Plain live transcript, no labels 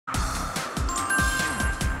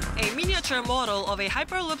miniature model of a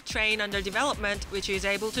Hyperloop train under development which is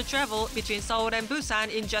able to travel between Seoul and Busan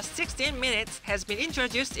in just 16 minutes has been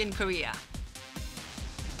introduced in Korea.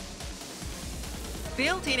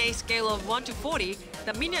 Built in a scale of 1 to 40,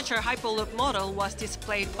 the miniature Hyperloop model was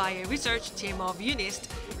displayed by a research team of UNIST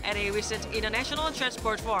at a recent International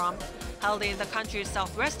Transport Forum held in the country's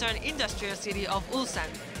southwestern industrial city of Ulsan.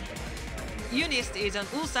 UNIST is an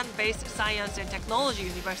Ulsan-based science and technology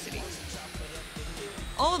university.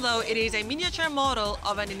 Although it is a miniature model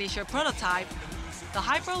of an initial prototype, the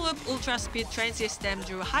Hyperloop ultra-speed train system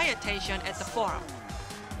drew high attention at the forum,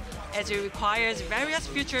 as it requires various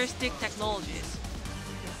futuristic technologies.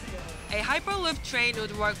 A Hyperloop train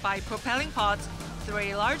would work by propelling pods through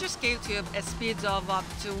a larger scale tube at speeds of up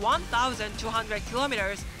to 1,200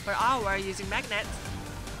 kilometers per hour using magnets,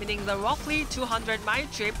 meaning the roughly 200-mile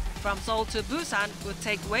trip from Seoul to Busan would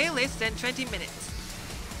take way less than 20 minutes.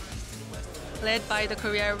 Led by the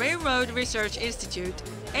Korea Railroad Research Institute,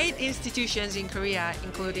 8 institutions in Korea,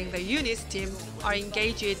 including the UNIST team, are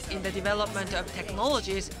engaged in the development of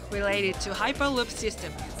technologies related to Hyperloop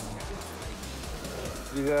system.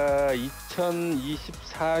 우리가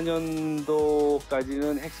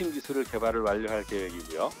 2024년도까지는 핵심 기술을 개발을 완료할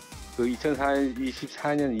계획이고요. 그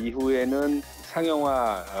 2024년 이후에는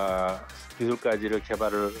상용화 기술까지를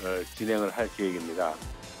개발을 진행을 할 계획입니다.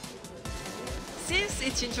 Since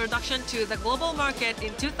its introduction to the global market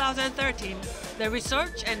in 2013, the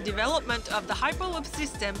research and development of the Hyperloop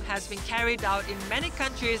system has been carried out in many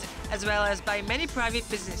countries as well as by many private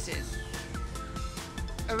businesses.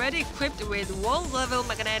 Already equipped with world-level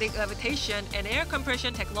magnetic levitation and air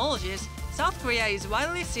compression technologies, South Korea is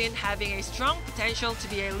widely seen having a strong potential to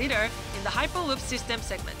be a leader in the Hyperloop system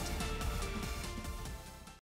segment.